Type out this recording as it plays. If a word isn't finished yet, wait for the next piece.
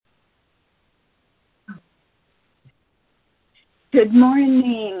Good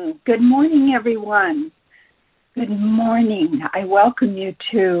morning. Good morning, everyone. Good morning. I welcome you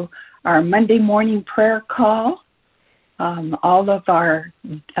to our Monday morning prayer call. All of our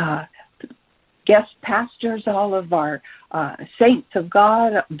guest pastors, all of our saints of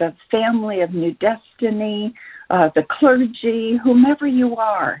God, the family of New Destiny, the clergy, whomever you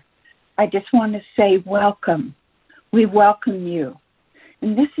are, I just want to say welcome. We welcome you.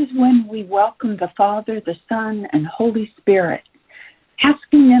 And this is when we welcome the Father, the Son, and Holy Spirit,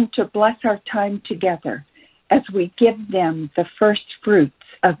 asking them to bless our time together as we give them the first fruits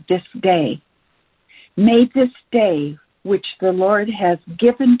of this day. May this day, which the Lord has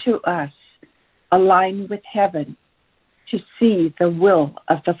given to us, align with heaven to see the will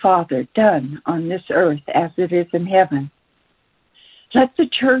of the Father done on this earth as it is in heaven. Let the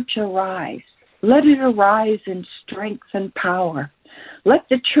church arise. Let it arise in strength and power. Let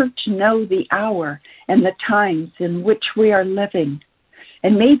the church know the hour and the times in which we are living.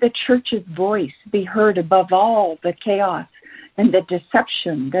 And may the church's voice be heard above all the chaos and the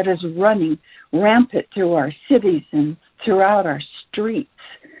deception that is running rampant through our cities and throughout our streets,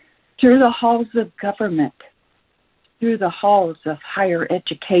 through the halls of government, through the halls of higher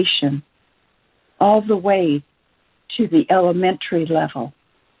education, all the way to the elementary level.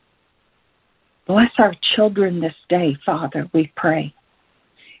 Bless our children this day, Father, we pray.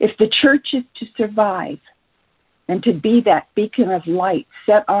 If the church is to survive, and to be that beacon of light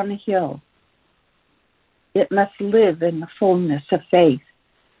set on a hill, it must live in the fullness of faith.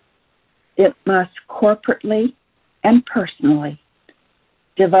 It must corporately and personally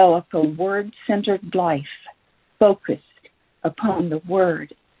develop a word-centered life focused upon the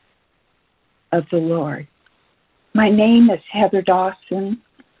word of the Lord. My name is Heather Dawson.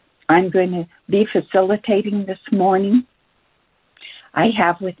 I'm going to be facilitating this morning. I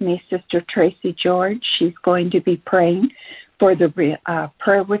have with me Sister Tracy George. She's going to be praying for the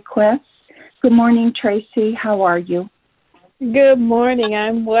prayer requests. Good morning, Tracy. How are you? Good morning.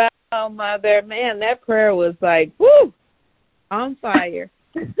 I'm well, Mother. Man, that prayer was like, woo, on fire.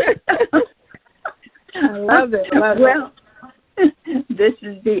 I love it. Well, this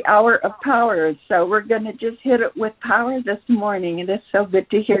is the hour of power, so we're going to just hit it with power this morning. It is so good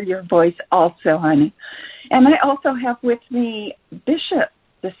to hear your voice also, honey. And I also have with me Bishop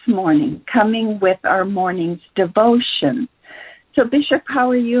this morning, coming with our morning's devotion. So, Bishop, how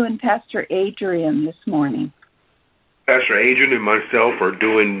are you and Pastor Adrian this morning? Pastor Adrian and myself are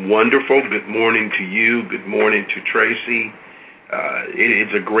doing wonderful. Good morning to you. Good morning to Tracy. It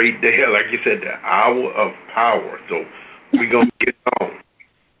is a great day. Like you said, the hour of power. So we're going to get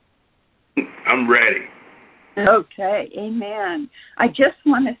on. I'm ready. Okay, amen. I just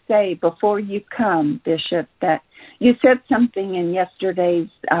want to say before you come, Bishop, that you said something in yesterday's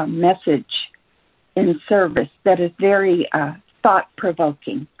message in service that is very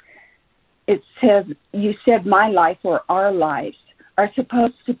thought-provoking. It says, you said my life or our lives are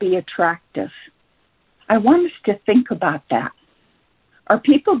supposed to be attractive. I want us to think about that. Are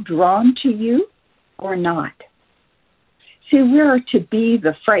people drawn to you or not? See, we are to be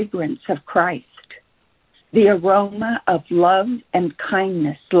the fragrance of Christ, the aroma of love and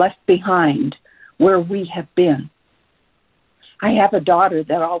kindness left behind where we have been. I have a daughter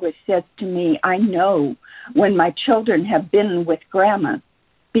that always says to me, I know when my children have been with Grandma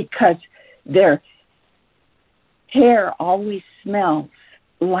because their hair always smells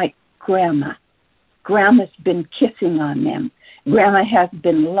like Grandma. Grandma's been kissing on them. Grandma has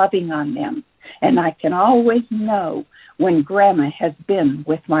been loving on them. And I can always know when Grandma has been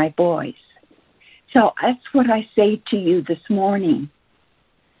with my boys. So that's what I say to you this morning.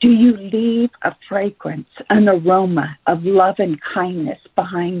 Do you leave a fragrance, an aroma of love and kindness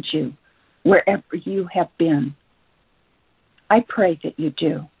behind you wherever you have been? I pray that you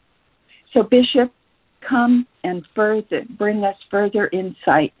do. So, Bishop, come and bring us further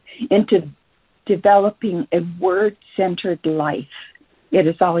insight into developing a word-centered life. It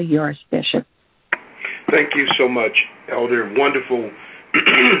is all yours, Bishop. Thank you so much, Elder. Wonderful,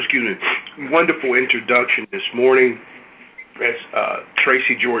 wonderful introduction this morning. As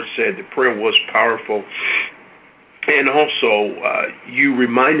Tracy George said, the prayer was powerful. And also, you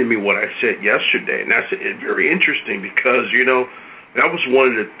reminded me what I said yesterday, and that's very interesting because, that was one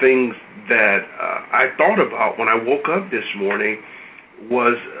of the things that I thought about when I woke up this morning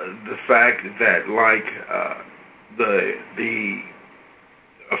was the fact that, like, the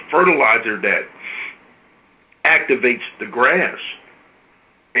fertilizer that activates the grass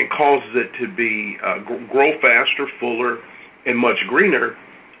and causes it to be grow faster, fuller, and much greener,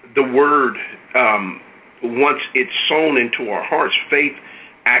 the word, once it's sown into our hearts, faith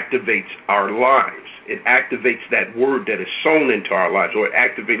activates our lives. It activates that word that is sown into our lives, or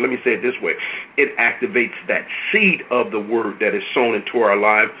let me say it this way, it activates that seed of the word that is sown into our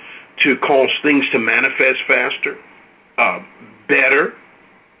life to cause things to manifest faster, better,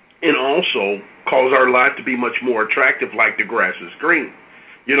 and also cause our life to be much more attractive, like the grass is green.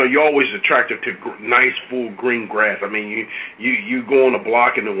 You know, you're always attracted to nice, full green grass. I mean, you go on a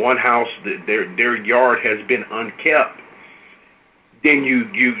block and in one house, their yard has been unkept. Then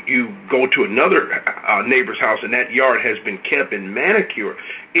you go to another neighbor's house and that yard has been kept and manicured.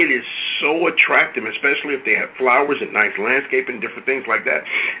 It is so attractive, especially if they have flowers and nice landscaping, different things like that.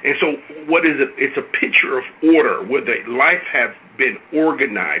 And so what is it? It's a picture of order where the life have been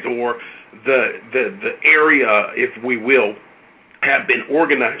organized, or the area, if we will, have been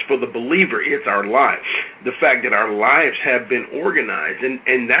organized for the believer. It's our life. The fact that our lives have been organized.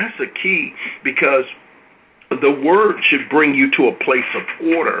 And that's the key, because the word should bring you to a place of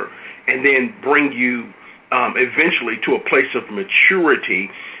order and then bring you eventually to a place of maturity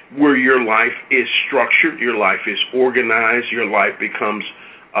where your life is structured, your life is organized, your life becomes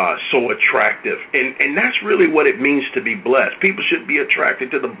so attractive. And that's really what it means to be blessed. People should be attracted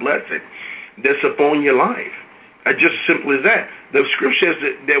to the blessing that's upon your life. Just as simple as that. The scripture says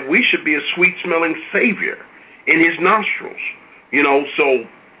that we should be a sweet-smelling Savior in his nostrils. You know, so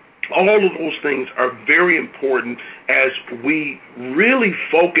all of those things are very important as we really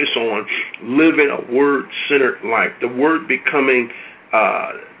focus on living a word-centered life. The word becoming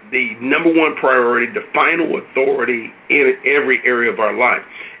the number one priority, the final authority in every area of our life.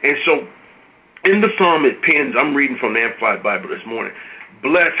 And so in the psalm it pens, I'm reading from the Amplified Bible this morning,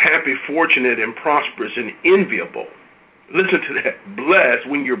 blessed, happy, fortunate, and prosperous, and enviable. Listen to that. Blessed,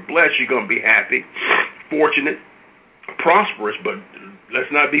 when you're blessed, you're going to be happy, fortunate, prosperous, but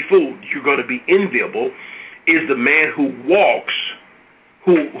let's not be fooled. You're going to be enviable, is the man who walks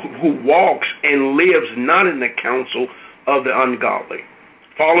and lives not in the counsel of the ungodly,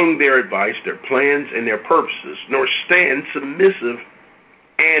 following their advice, their plans, and their purposes, nor stands submissive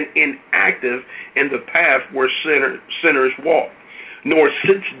and inactive in the path where sinners walk, nor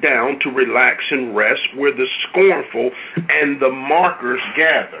sits down to relax and rest where the scornful and the mockers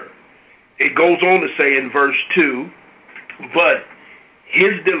gather. It goes on to say in verse 2, but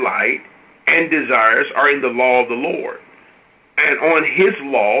his delight and desires are in the law of the Lord, and on his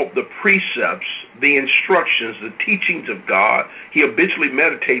law, the precepts, the instructions, the teachings of God, he habitually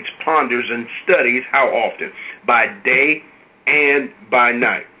meditates, ponders, and studies. How often? By day and by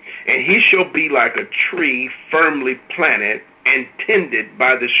night. And he shall be like a tree firmly planted and tended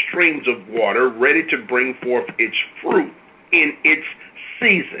by the streams of water, ready to bring forth its fruit in its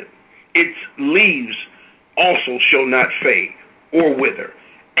season. Its leaves also shall not fade or wither,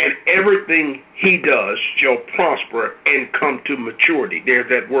 and everything he does shall prosper and come to maturity. There's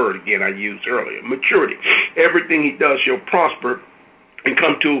that word again I used earlier, maturity. Everything he does shall prosper and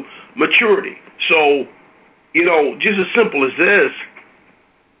come to maturity. So, you know, just as simple as this,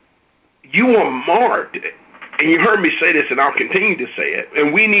 you are marked, and you heard me say this, and I'll continue to say it,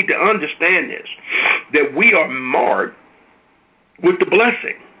 and we need to understand this, that we are marked with the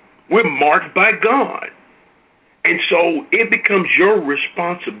blessing. We're marked by God. And so it becomes your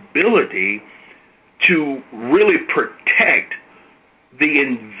responsibility to really protect the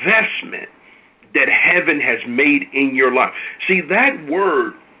investment that heaven has made in your life. See, that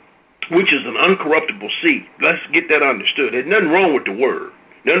word, which is an uncorruptible seed, let's get that understood. There's nothing wrong with the word.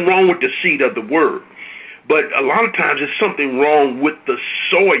 Nothing wrong with the seed of the word. But a lot of times there's something wrong with the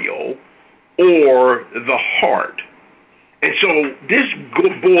soil or the heart. And so this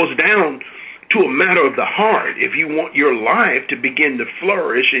boils down to a matter of the heart. If you want your life to begin to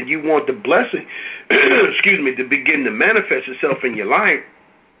flourish and you want the blessing, to begin to manifest itself in your life,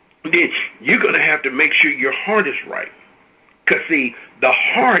 then you're going to have to make sure your heart is right. Because, see, the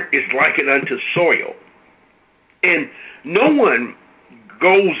heart is likened unto soil. And no one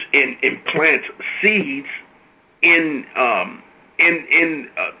goes and plants seeds in a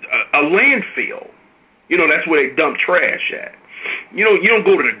landfill. You know, that's where they dump trash at. You know, you don't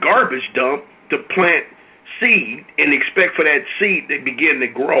go to the garbage dump to plant seed and expect for that seed to begin to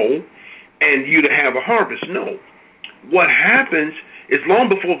grow and you to have a harvest. No. What happens is long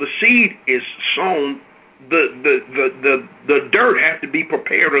before the seed is sown, the dirt has to be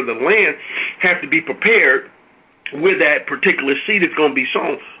prepared, or the land has to be prepared where that particular seed is going to be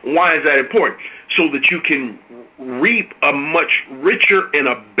sown. Why is that important? So that you can reap a much richer and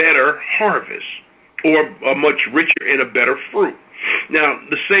a better harvest, or a much richer and a better fruit. Now,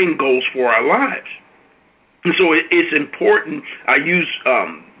 the same goes for our lives. And so it's important, I use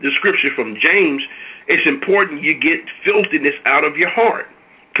the scripture from James, it's important you get filthiness out of your heart.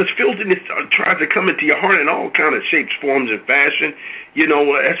 Because filthiness tries to come into your heart in all kind of shapes, forms, and fashion.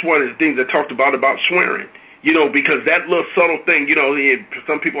 That's one of the things I talked about swearing. Because that little subtle thing,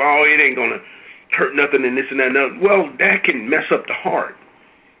 some people, it ain't going to hurt nothing and this and that and that. Well, that can mess up the heart.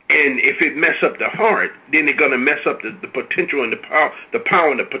 And if it mess up the heart, then it's going to mess up the potential and the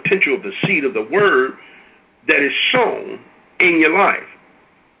power and the potential of the seed of the word that is sown in your life.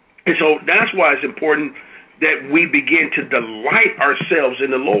 And so that's why it's important that we begin to delight ourselves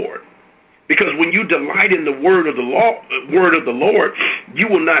in the Lord. Because when you delight in the word of the Lord, you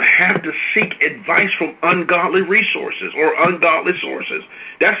will not have to seek advice from ungodly resources or ungodly sources.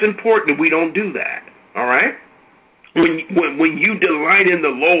 That's important. We don't do that. All right? When you delight in the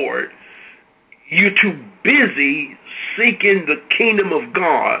Lord, you're too busy seeking the kingdom of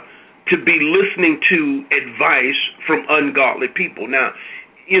God to be listening to advice from ungodly people. Now,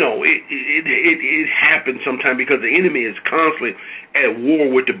 it happens sometimes because the enemy is constantly at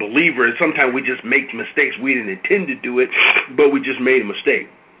war with the believer, and sometimes we just make mistakes. We didn't intend to do it, but we just made a mistake.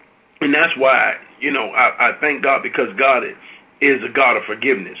 And that's why, I thank God, because God is a God of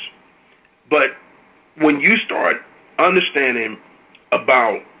forgiveness. But when you start understanding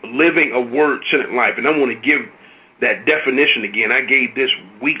about living a word-centered life, and I want to give that definition again. I gave this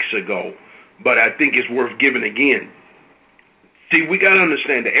weeks ago, but I think it's worth giving again. See, we got to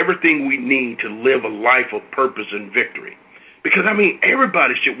understand that everything we need to live a life of purpose and victory. Because,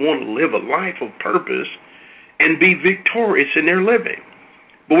 everybody should want to live a life of purpose and be victorious in their living.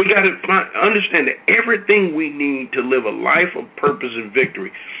 But we got to understand that everything we need to live a life of purpose and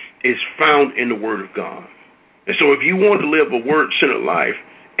victory is found in the Word of God. And so if you want to live a word-centered life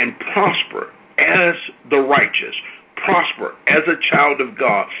and prosper as the righteous, prosper as a child of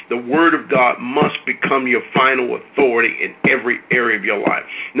God, the Word of God must become your final authority in every area of your life.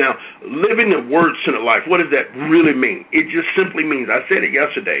 Now, living a word-centered life, what does that really mean? It just simply means, I said it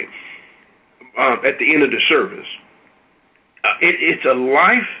yesterday at the end of the service, it's a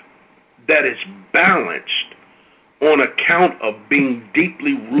life that is balanced on account of being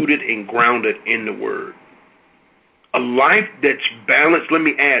deeply rooted and grounded in the Word. A life that's balanced. Let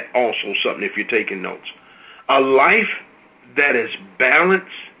me add also something if you're taking notes. A life that is balanced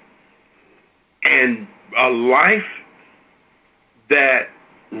and a life that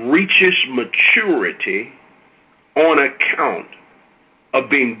reaches maturity on account of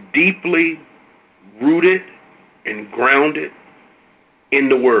being deeply rooted and grounded in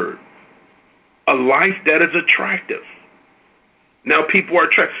the Word. A life that is attractive. Now people are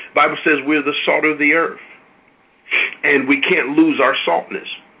attracted. The Bible says we're the salt of the earth. And we can't lose our saltness.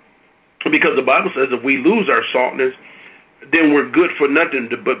 Because the Bible says if we lose our saltness, then we're good for nothing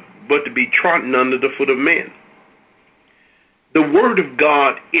but to be trodden under the foot of men. The Word of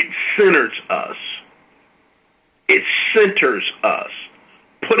God, it centers us. It centers us,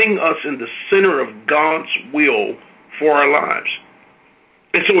 putting us in the center of God's will for our lives.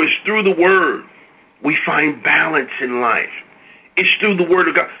 And so it's through the Word we find balance in life. It's through the Word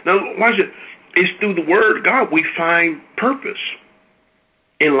of God. Now, watch it. It's through the Word of God we find purpose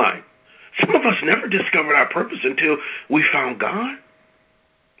in life. Some of us never discovered our purpose until we found God.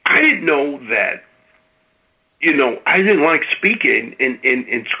 I didn't know that, I didn't like speaking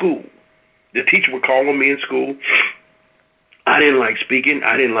in school. The teacher would call on me in school. I didn't like speaking.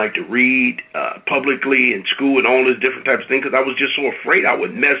 I didn't like to read publicly in school and all those different types of things because I was just so afraid I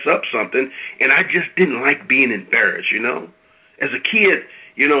would mess up something, and I just didn't like being embarrassed, As a kid,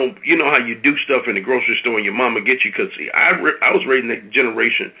 you know how you do stuff in the grocery store and your mama gets you because I was raised in that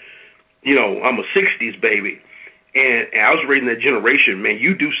generation. I'm a 60s baby, and I was raised in that generation, man,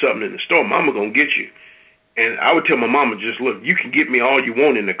 you do something in the store, mama going to get you. And I would tell my mama, just look, you can get me all you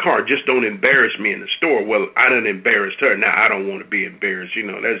want in the car, just don't embarrass me in the store. Well, I done embarrassed her. Now, I don't want to be embarrassed.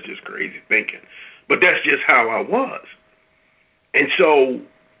 That's just crazy thinking. But that's just how I was. And so,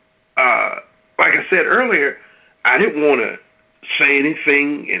 like I said earlier, I didn't want to say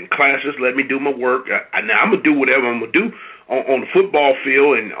anything in classes, let me do my work. Now, I'm going to do whatever I'm going to do on the football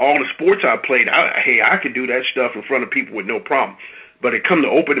field and all the sports I played. I could do that stuff in front of people with no problem. But it come to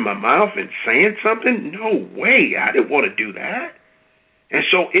opening my mouth and saying something? No way. I didn't want to do that. And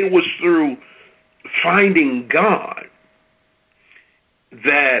so it was through finding God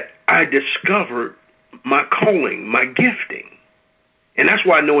that I discovered my calling, my gifting. And that's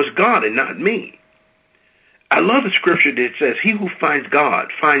why I know it's God and not me. I love the scripture that says, he who finds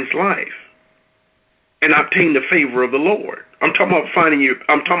God finds life and obtain the favor of the Lord. I'm talking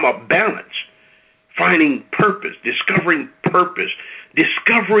about balance, finding purpose, discovering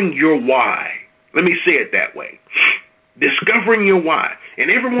your why. Let me say it that way. Discovering your why. And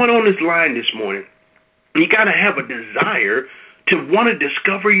everyone on this line this morning, you got to have a desire to want to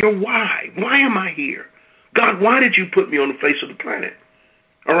discover your why. Why am I here? God, why did you put me on the face of the planet?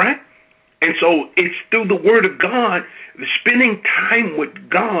 All right? And so it's through the Word of God, spending time with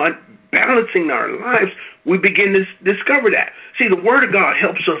God, balancing our lives, we begin to discover that. See, the Word of God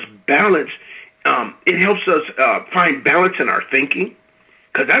helps us balance. It helps us find balance in our thinking,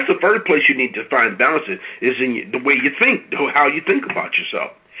 because that's the first place you need to find balance is in the way you think, how you think about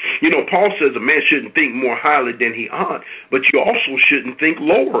yourself. You know, Paul says a man shouldn't think more highly than he ought, but you also shouldn't think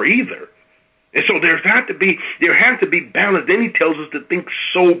lower either. And so there has to be balance. Then he tells us to think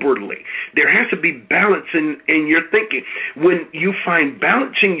soberly. There has to be balance in your thinking. When you find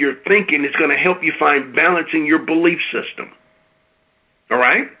balance in your thinking, it's going to help you find balance in your belief system. All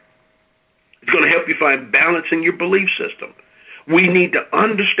right? It's going to help you find balance in your belief system. We need to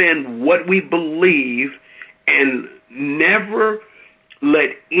understand what we believe and never let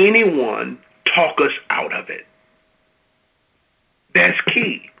anyone talk us out of it. That's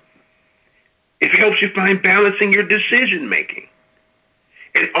key. It helps you find balance in your decision making,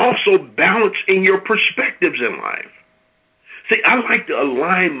 and also balance in your perspectives in life. See, I like to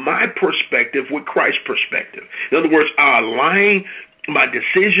align my perspective with Christ's perspective. In other words, I align my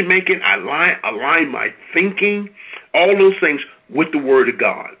decision making, I align my thinking, all those things with the Word of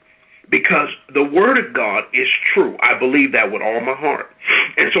God. Because the Word of God is true. I believe that with all my heart.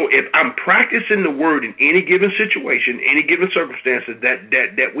 And so if I'm practicing the Word in any given situation, any given circumstances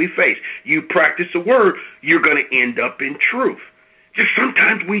that we face, you practice the Word, you're going to end up in truth. Just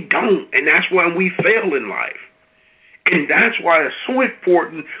sometimes we don't, and that's why we fail in life. And that's why it's so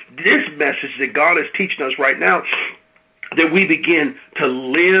important, this message that God is teaching us right now, that we begin to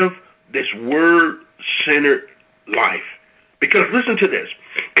live this Word-centered life. Because listen to this.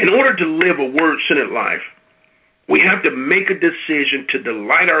 In order to live a Word-centered life, we have to make a decision to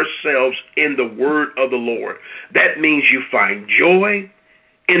delight ourselves in the Word of the Lord. That means you find joy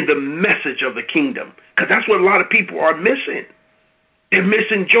in the message of the kingdom. Because that's what a lot of people are missing. They're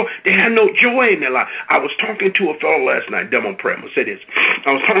missing joy. They have no joy in their life. I was talking to a fellow last night. I'm going to say this.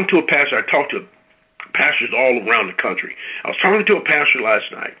 I was talking to a pastor. I talked to pastors all around the country. I was talking to a pastor last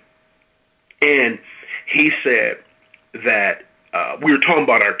night, and he said that we were talking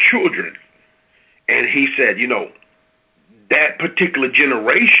about our children, and he said, you know, that particular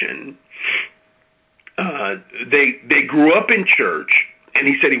generation, they grew up in church, and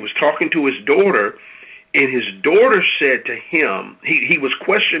he said he was talking to his daughter, and his daughter said to him, he was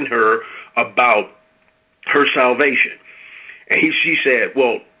questioning her about her salvation, and she said,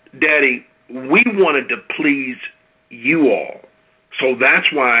 well, Daddy, we wanted to please you all, so that's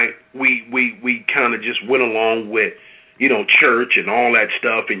why we kind of just went along with, you know, church and all that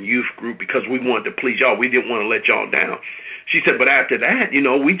stuff and youth group, because we wanted to please y'all. We didn't want to let y'all down. She said, but after that, you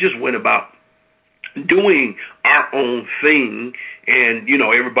know, we just went about doing our own thing, and, you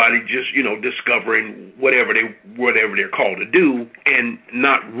know, everybody just, you know, discovering whatever they're called to do, and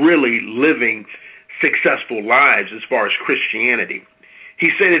not really living successful lives as far as Christianity.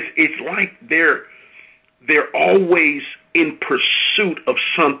 He said it's like they're always in pursuit of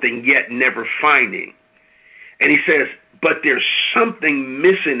something yet never finding. And he says, but there's something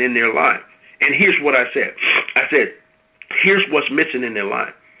missing in their life. And here's what I said. I said, here's what's missing in their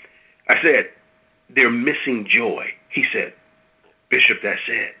life. I said, they're missing joy. He said, Bishop, that's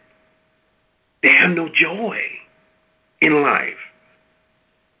it. They have no joy in life.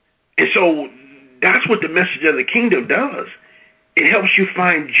 And so that's what the message of the kingdom does. It helps you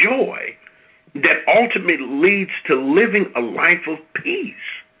find joy that ultimately leads to living a life of peace.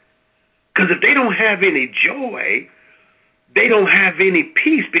 Because if they don't have any joy, they don't have any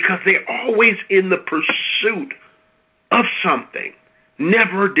peace, because they're always in the pursuit of something,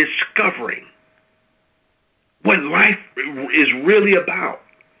 never discovering what life is really about.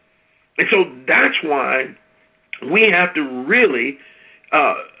 And so that's why we have to really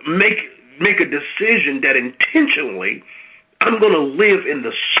make a decision that intentionally I'm going to live in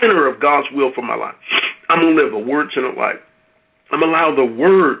the center of God's will for my life. I'm going to live a Word-centered life. I'm going to allow the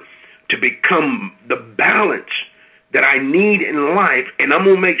Word to become the balance that I need in life, and I'm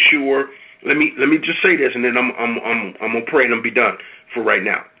gonna make sure. Let me just say this, and then I'm gonna pray and I'm be done for right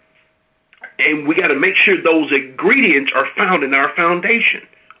now. And we got to make sure those ingredients are found in our foundation.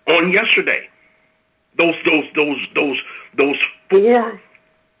 On yesterday, those 4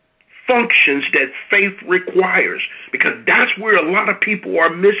 functions that faith requires, because that's where a lot of people are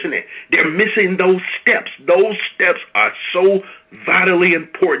missing it. They're missing those steps. Those steps are so vitally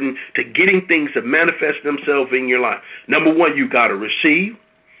important to getting things to manifest themselves in your life. Number 1, you got to receive.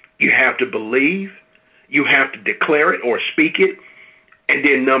 You have to believe. You have to declare it or speak it. And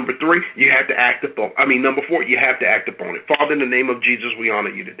then number 3, you have to act upon. Number 4, you have to act upon it. Father, in the name of Jesus, we honor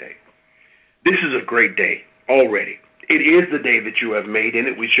you today. This is a great day already. It is the day that you have made. In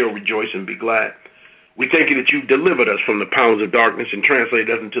it we shall rejoice and be glad. We thank you that you've delivered us from the powers of darkness and translated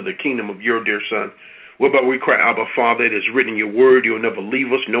us into the kingdom of your dear Son. Whereby we cry, Abba, Father, it is written in your word, you will never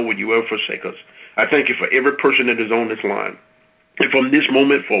leave us, nor will you ever forsake us. I thank you for every person that is on this line. And from this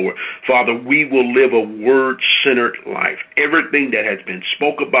moment forward, Father, we will live a word-centered life. Everything that has been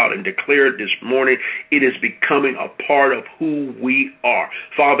spoke about and declared this morning, it is becoming a part of who we are.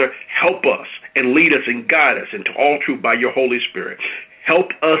 Father, help us and lead us and guide us into all truth by your Holy Spirit. Help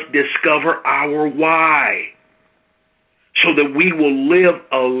us discover our why so that we will live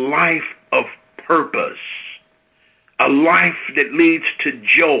a life of purpose, a life that leads to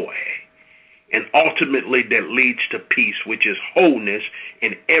joy, and ultimately that leads to peace, which is wholeness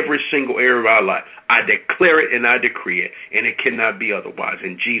in every single area of our life. I declare it and I decree it, and it cannot be otherwise.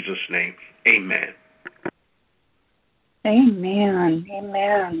 In Jesus' name, amen. Amen.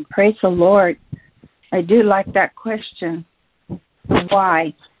 Amen. Praise the Lord. I do like that question.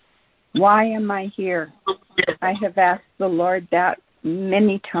 Why? Why am I here? I have asked the Lord that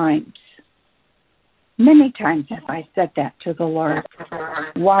many times. Many times have I said that to the Lord.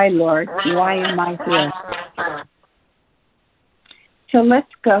 Why, Lord? Why am I here? So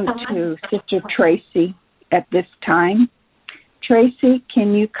let's go to Sister Tracy at this time. Tracy,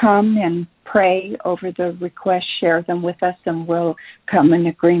 can you come and pray over the requests, share them with us, and we'll come in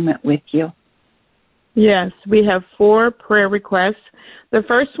agreement with you. Yes, we have 4 prayer requests. The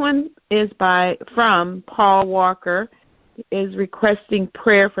first one is from Paul Walker. Is requesting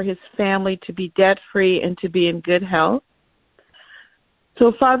prayer for his family to be debt-free and to be in good health.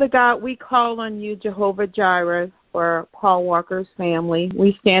 So, Father God, we call on you, Jehovah Jireh, for Paul Walker's family.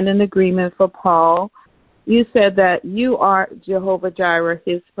 We stand in agreement for Paul. You said that you are Jehovah Jireh,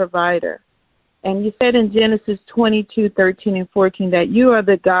 his provider. And you said in Genesis 22:13 and 14 that you are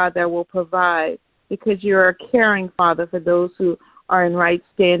the God that will provide because you are a caring Father for those who are in right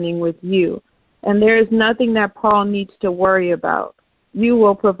standing with you. And there is nothing that Paul needs to worry about. You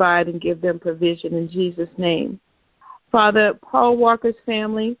will provide and give them provision in Jesus' name. Father, Paul Walker's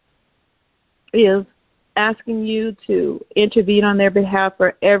family is asking you to intervene on their behalf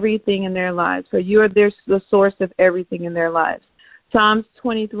for everything in their lives, for you are the source of everything in their lives. Psalms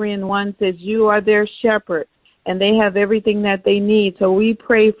 23:1 says you are their shepherd, and they have everything that they need. So we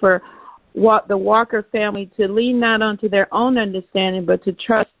pray for the Walker family to lean not onto their own understanding, but to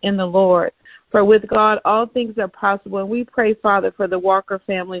trust in the Lord. For with God, all things are possible. And we pray, Father, for the Walker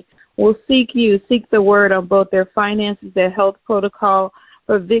family will seek the word on both their finances, their health protocol,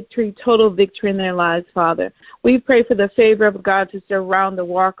 for victory, total victory in their lives, Father. We pray for the favor of God to surround the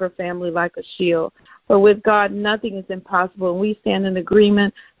Walker family like a shield. For with God, nothing is impossible. And we stand in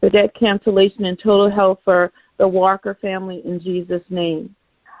agreement for debt cancellation and total health for the Walker family in Jesus' name.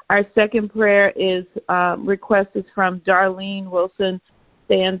 Our second prayer request is from Darlene Wilson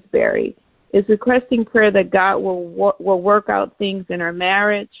Stansberry. Is requesting prayer that God will work out things in her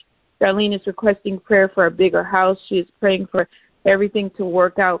marriage. Darlene is requesting prayer for a bigger house. She is praying for everything to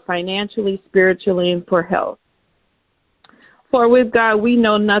work out financially, spiritually, and for health. For with God, we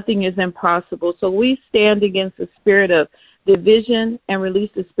know nothing is impossible. So we stand against the spirit of division and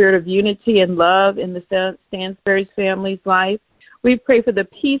release the spirit of unity and love in the Stansberry's family's life. We pray for the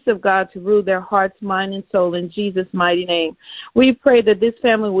peace of God to rule their hearts, mind, and soul in Jesus' mighty name. We pray that this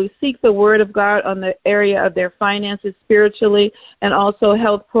family will seek the word of God on the area of their finances spiritually and also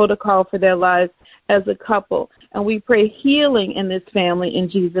health protocol for their lives as a couple. And we pray healing in this family in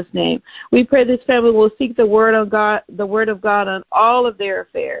Jesus' name. We pray this family will seek the word of God on all of their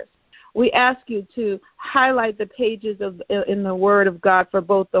affairs. We ask you to highlight the pages in the word of God for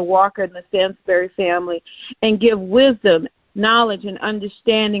both the Walker and the Stansberry family and give wisdom, knowledge, and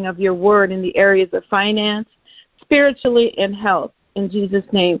understanding of your word in the areas of finance, spiritually, and health. In Jesus'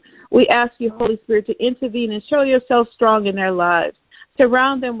 name, we ask you, Holy Spirit, to intervene and show yourself strong in their lives.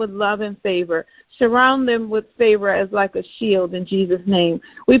 Surround them with love and favor. Surround them with favor as like a shield in Jesus' name.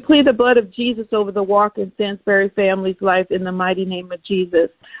 We plead the blood of Jesus over the Walker and Stansberry family's life in the mighty name of Jesus.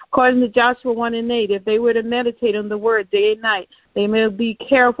 According to Joshua 1:8, if they were to meditate on the word day and night, they may be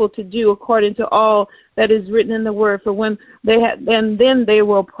careful to do according to all that is written in the word. For when and then they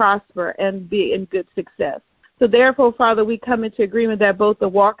will prosper and be in good success. So therefore, Father, we come into agreement that both the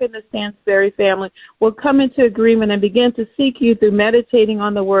Walker and the Stansberry family will come into agreement and begin to seek you through meditating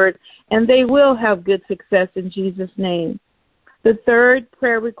on the word, and they will have good success in Jesus' name. The third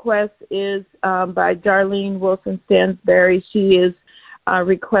prayer request is by Darlene Wilson Stansberry. She is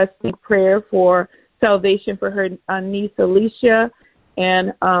requesting prayer for salvation for her niece Alicia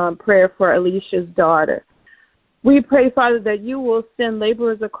and prayer for Alicia's daughter. We pray, Father, that you will send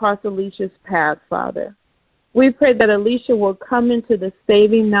laborers across Alicia's path, Father. We pray that Alicia will come into the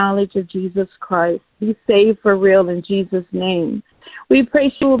saving knowledge of Jesus Christ, be saved for real in Jesus' name. We pray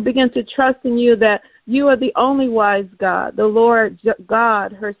she will begin to trust in you, that you are the only wise God, the Lord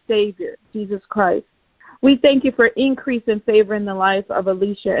God, her Savior, Jesus Christ. We thank you for increase in favor in the life of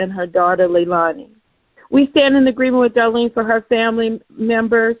Alicia and her daughter, Leilani. We stand in agreement with Darlene for her family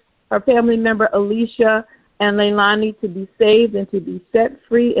member Alicia and Leilani to be saved and to be set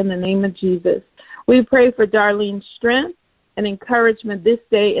free in the name of Jesus. We pray for Darlene's strength and encouragement this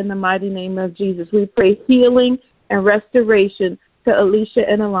day in the mighty name of Jesus. We pray healing and restoration to Alicia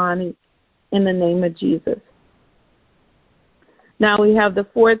and Leilani in the name of Jesus. Now we have the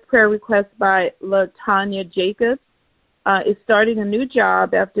fourth prayer request by LaTanya Jacobs. Is starting a new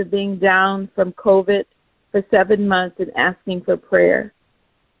job after being down from COVID for 7 months and asking for prayer.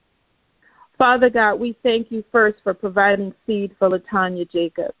 Father God, we thank you first for providing seed for LaTanya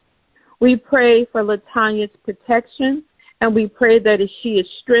Jacobs. We pray for LaTanya's protection, and we pray that she is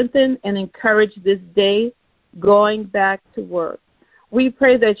strengthened and encouraged this day going back to work. We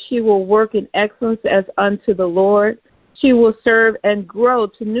pray that she will work in excellence as unto the Lord. She will serve and grow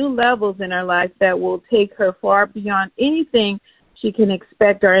to new levels in her life that will take her far beyond anything she can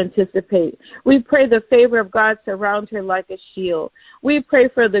expect or anticipate. We pray the favor of God surround her like a shield. We pray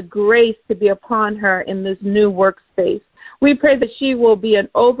for the grace to be upon her in this new workspace. We pray that she will be an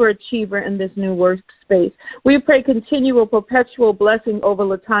overachiever in this new workspace. We pray continual, perpetual blessing over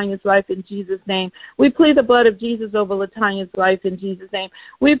LaTanya's life in Jesus' name. We plead the blood of Jesus over LaTanya's life in Jesus' name.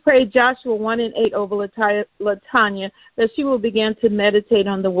 We pray Joshua 1:8 over LaTanya, that she will begin to meditate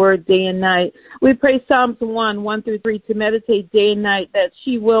on the word day and night. We pray Psalms 1:1-3 to meditate day and night, that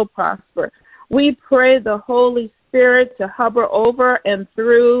she will prosper. We pray the Holy Spirit to hover over and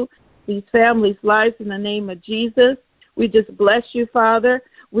through these families' lives in the name of Jesus. We just bless you, Father.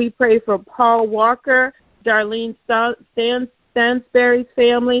 We pray for Paul Walker, Darlene Stansberry's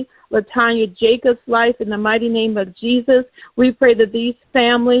family, LaTanya Jacobs' life in the mighty name of Jesus. We pray that these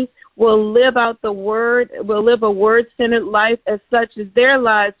families will live out the word, will live a word-centered life as such as their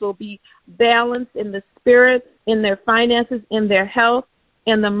lives will be balanced in the spirit, in their finances, in their health.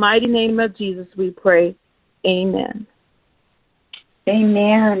 In the mighty name of Jesus we pray. Amen.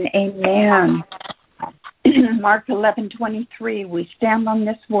 Amen. Amen. Mark 11:23, we stand on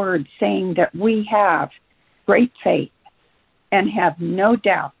this word saying that we have great faith and have no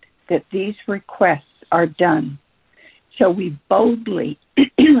doubt that these requests are done. So we boldly,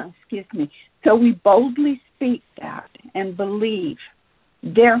 so we boldly speak that and believe.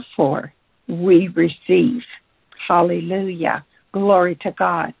 Therefore, we receive. Hallelujah. Glory to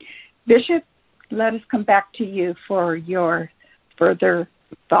God. Bishop, let us come back to you for your further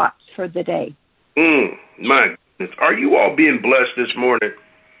thoughts for the day. My goodness. Are you all being blessed this morning?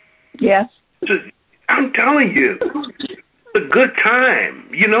 Yes. I'm telling you, it's a good time,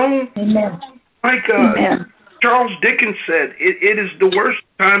 you know? Amen. Like Amen. Charles Dickens said, it is the worst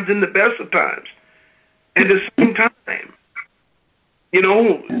of times and the best of times at the same time. You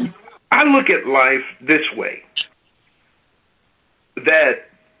know, I look at life this way, that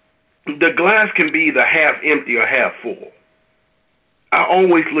the glass can be either half empty or half full. I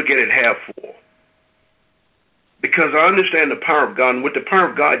always look at it half full, because I understand the power of God, and with the power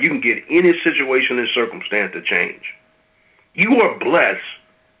of God, you can get any situation and circumstance to change. You are blessed,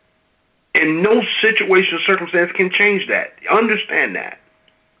 and no situation or circumstance can change that. Understand that.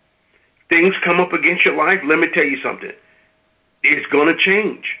 Things come up against your life, let me tell you something. It's going to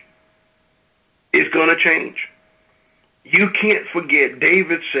change. It's going to change. You can't forget,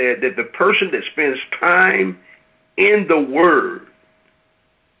 David said that the person that spends time in the Word,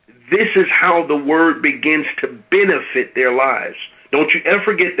 this is how the Word begins to benefit their lives. Don't you ever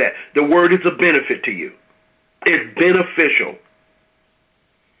forget that. The Word is a benefit to you. It's beneficial.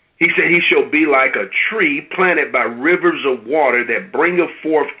 He said he shall be like a tree planted by rivers of water that bringeth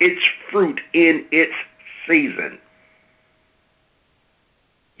forth its fruit in its season.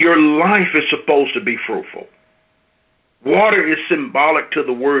 Your life is supposed to be fruitful. Water is symbolic to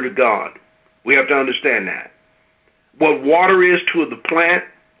the Word of God. We have to understand that. What water is to the plant,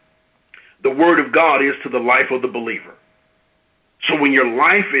 the Word of God is to the life of the believer. So when your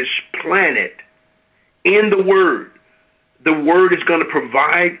life is planted in the Word is going to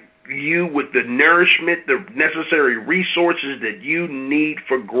provide you with the nourishment, the necessary resources that you need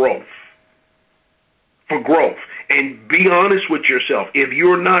for growth. For growth. And be honest with yourself. If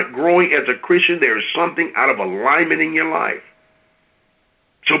you're not growing as a Christian, there is something out of alignment in your life.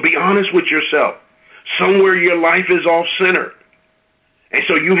 So be honest with yourself. Somewhere your life is off-centered. And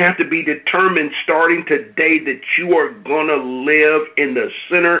so you have to be determined starting today that you are going to live in the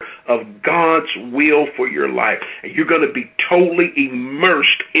center of God's will for your life. And you're going to be totally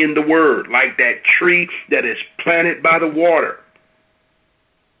immersed in the Word, like that tree that is planted by the water.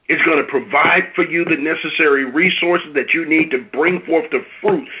 It's going to provide for you the necessary resources that you need to bring forth the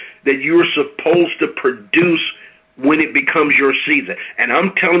fruit that you're supposed to produce when it becomes your season. And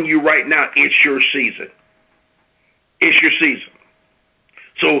I'm telling you right now, it's your season. It's your season.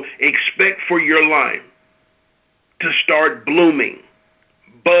 So expect for your life to start blooming,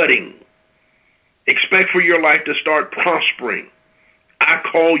 budding. Expect for your life to start prospering. I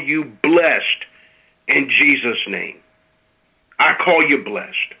call you blessed in Jesus' name. I call you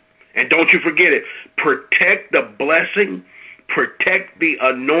blessed. And don't you forget it. Protect the blessing, protect the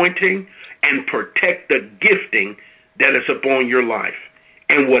anointing, and protect the gifting that is upon your life.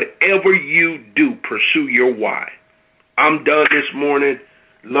 And whatever you do, pursue your why. I'm done this morning.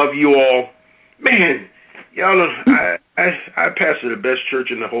 Love you all. Man, y'all, I pastor the best church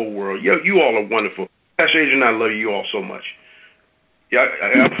in the whole world. You all are wonderful. Pastor Adrian, I love you all so much. Yeah,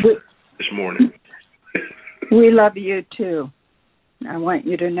 this morning. We love you too. I want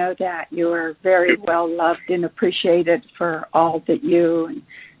you to know that you are very well loved and appreciated for all that you and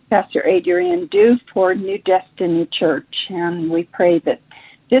Pastor Adrian do for New Destiny Church. And we pray that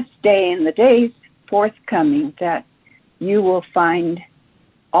this day and the days forthcoming that you will find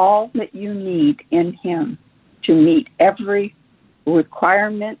all that you need in Him to meet every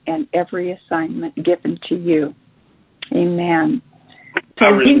requirement and every assignment given to you. Amen. So I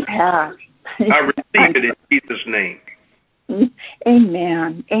receive it in Jesus' name.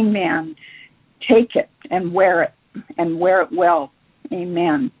 Amen. Amen. Take it and wear it well.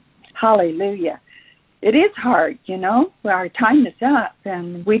 Amen. Hallelujah. It is hard, you know. Our time is up,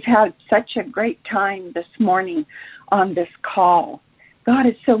 and we've had such a great time this morning on this call. God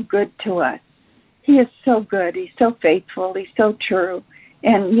is so good to us. He is so good. He's so faithful. He's so true.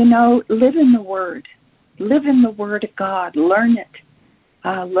 And, you know, live in the Word. Live in the Word of God. Learn it.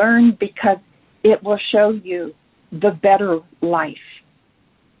 Learn because it will show you the better life.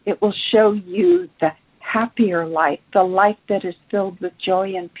 It will show you the happier life, the life that is filled with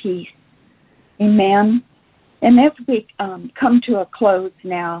joy and peace. Amen. And as we come to a close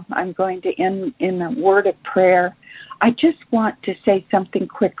now, I'm going to end in a word of prayer. I just want to say something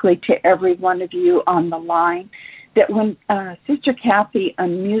quickly to every one of you on the line, that when Sister Kathy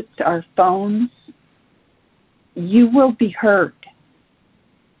unmutes our phones, you will be heard.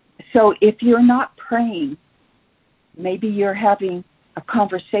 So if you're not praying, maybe you're having a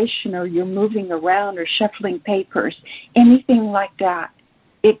conversation or you're moving around or shuffling papers, anything like that,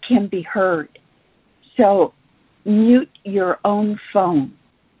 it can be heard. So mute your own phone.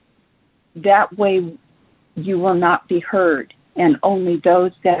 That way you will not be heard, and only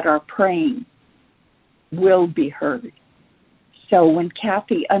those that are praying will be heard. So when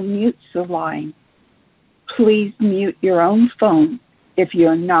Kathy unmutes the line, please mute your own phone if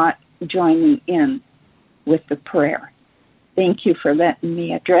you're not joining in with the prayer. Thank you for letting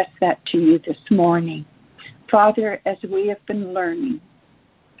me address that to you this morning. Father, as we have been learning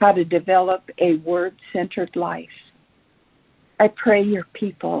how to develop a word-centered life, I pray your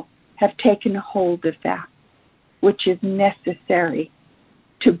people have taken hold of that, which is necessary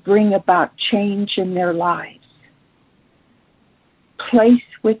to bring about change in their lives. Place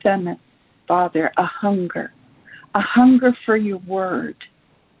within us, Father, a hunger for your word.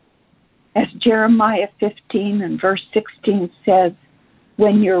 As Jeremiah 15 and verse 16 says,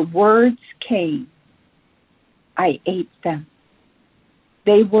 when your words came, I ate them.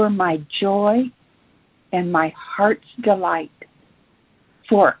 They were my joy and my heart's delight,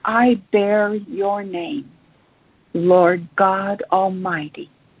 for I bear your name, Lord God Almighty.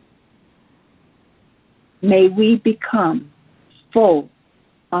 May we become full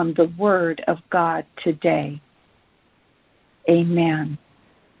on the word of God today. Amen.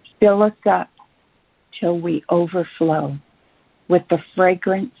 Fill us up till we overflow with the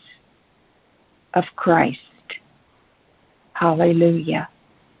fragrance of Christ. Hallelujah.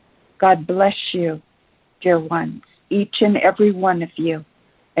 God bless you, dear ones, each and every one of you.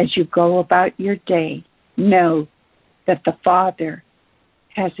 As you go about your day, know that the Father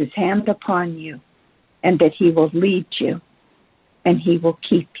has his hand upon you and that he will lead you and he will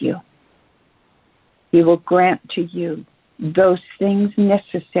keep you. He will grant to you those things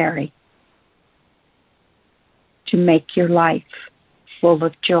necessary to make your life full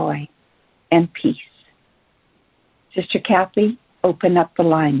of joy and peace. Sister Kathy, open up the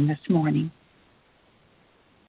line this morning.